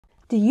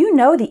Do you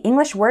know the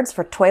English words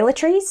for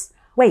toiletries?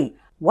 Wait,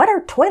 what are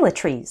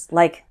toiletries?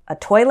 Like a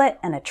toilet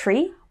and a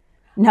tree?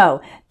 No,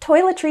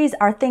 toiletries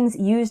are things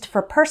used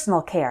for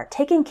personal care,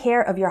 taking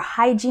care of your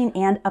hygiene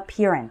and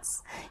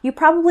appearance. You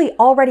probably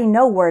already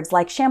know words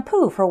like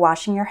shampoo for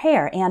washing your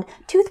hair and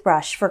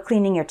toothbrush for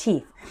cleaning your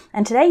teeth.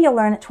 And today you'll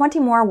learn 20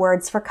 more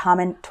words for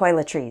common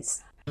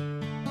toiletries.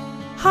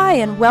 Hi,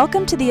 and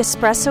welcome to the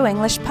Espresso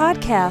English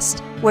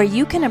podcast, where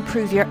you can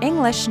improve your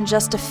English in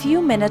just a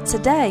few minutes a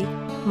day.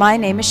 My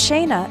name is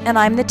Shayna, and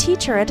I'm the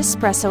teacher at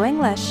Espresso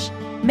English.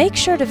 Make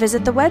sure to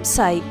visit the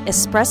website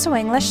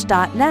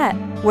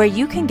espressoenglish.net, where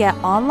you can get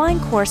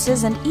online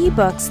courses and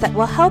ebooks that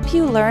will help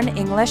you learn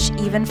English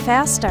even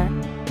faster.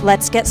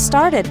 Let's get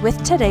started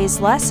with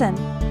today's lesson.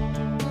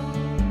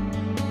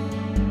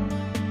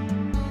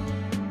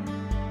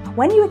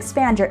 When you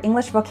expand your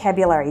English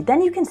vocabulary,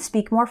 then you can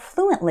speak more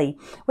fluently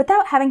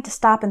without having to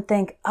stop and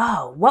think,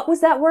 oh, what was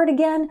that word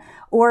again?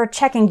 Or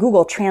checking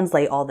Google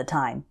Translate all the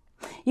time.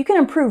 You can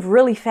improve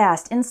really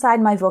fast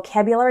inside my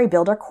Vocabulary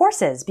Builder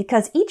courses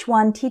because each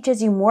one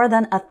teaches you more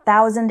than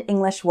 1,000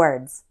 English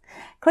words.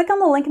 Click on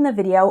the link in the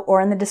video or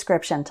in the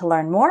description to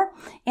learn more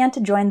and to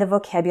join the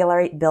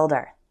Vocabulary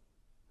Builder.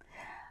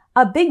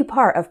 A big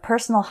part of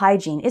personal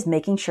hygiene is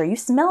making sure you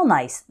smell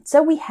nice,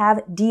 so we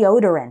have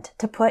deodorant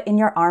to put in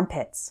your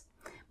armpits.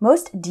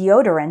 Most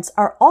deodorants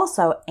are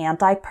also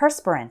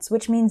antiperspirants,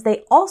 which means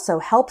they also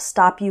help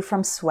stop you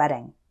from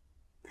sweating.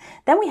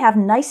 Then we have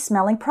nice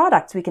smelling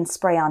products we can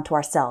spray onto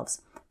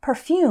ourselves,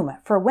 perfume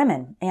for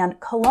women and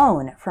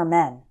cologne for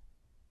men.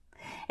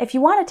 If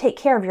you want to take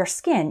care of your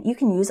skin, you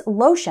can use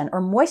lotion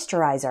or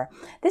moisturizer.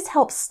 This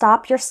helps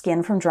stop your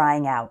skin from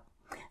drying out.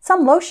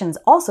 Some lotions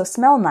also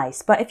smell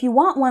nice, but if you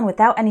want one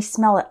without any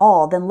smell at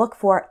all, then look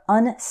for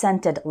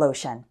unscented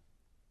lotion.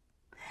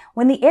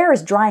 When the air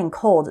is dry and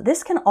cold,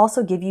 this can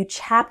also give you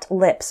chapped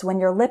lips when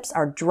your lips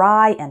are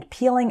dry and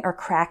peeling or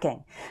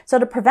cracking. So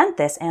to prevent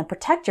this and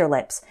protect your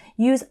lips,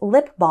 use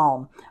lip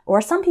balm, or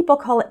some people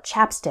call it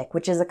chapstick,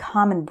 which is a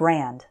common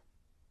brand.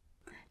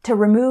 To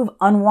remove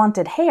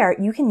unwanted hair,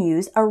 you can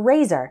use a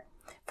razor.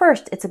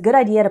 First, it's a good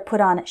idea to put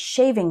on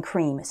shaving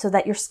cream so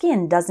that your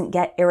skin doesn't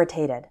get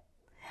irritated.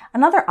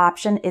 Another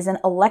option is an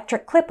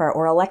electric clipper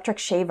or electric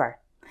shaver.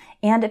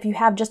 And if you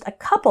have just a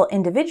couple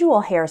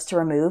individual hairs to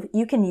remove,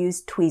 you can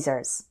use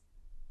tweezers.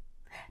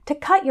 To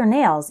cut your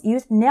nails,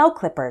 use nail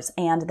clippers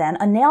and then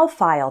a nail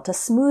file to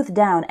smooth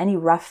down any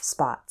rough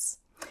spots.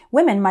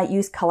 Women might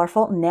use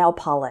colorful nail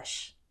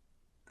polish.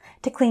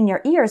 To clean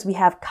your ears, we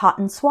have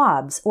cotton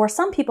swabs, or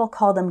some people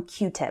call them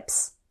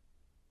Q-tips.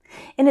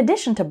 In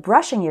addition to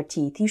brushing your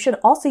teeth, you should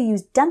also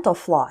use dental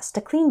floss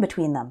to clean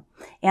between them,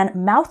 and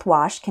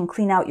mouthwash can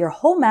clean out your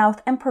whole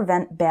mouth and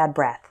prevent bad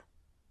breath.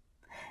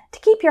 To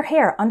keep your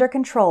hair under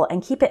control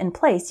and keep it in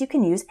place, you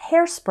can use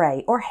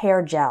hairspray or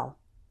hair gel.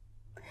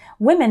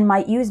 Women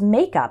might use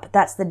makeup.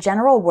 That's the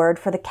general word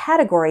for the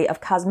category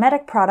of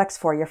cosmetic products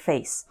for your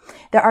face.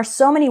 There are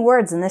so many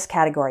words in this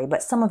category,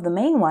 but some of the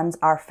main ones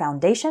are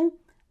foundation,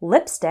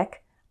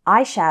 lipstick,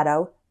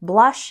 eyeshadow,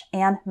 blush,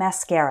 and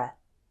mascara.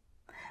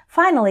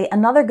 Finally,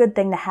 another good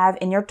thing to have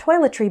in your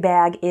toiletry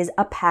bag is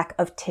a pack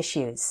of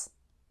tissues.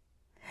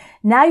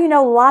 Now you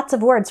know lots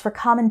of words for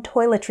common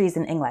toiletries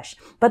in English,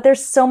 but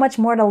there's so much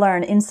more to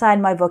learn inside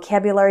my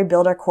Vocabulary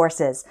Builder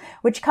courses,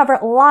 which cover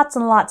lots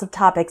and lots of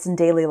topics in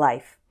daily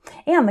life.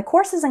 And the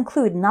courses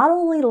include not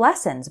only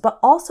lessons, but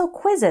also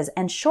quizzes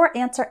and short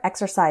answer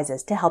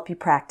exercises to help you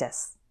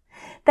practice.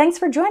 Thanks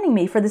for joining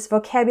me for this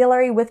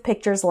Vocabulary with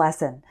Pictures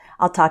lesson.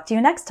 I'll talk to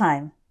you next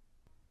time.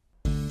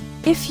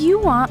 If you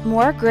want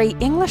more great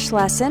English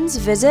lessons,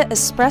 visit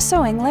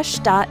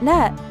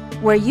espressoenglish.net,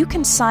 where you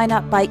can sign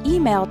up by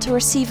email to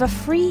receive a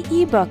free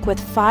ebook with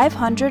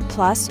 500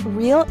 plus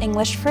real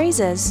English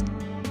phrases.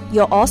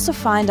 You'll also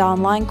find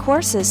online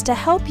courses to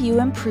help you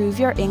improve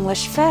your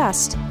English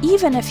fast,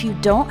 even if you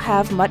don't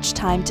have much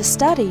time to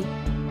study.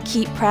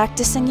 Keep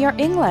practicing your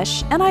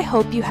English, and I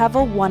hope you have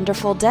a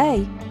wonderful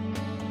day.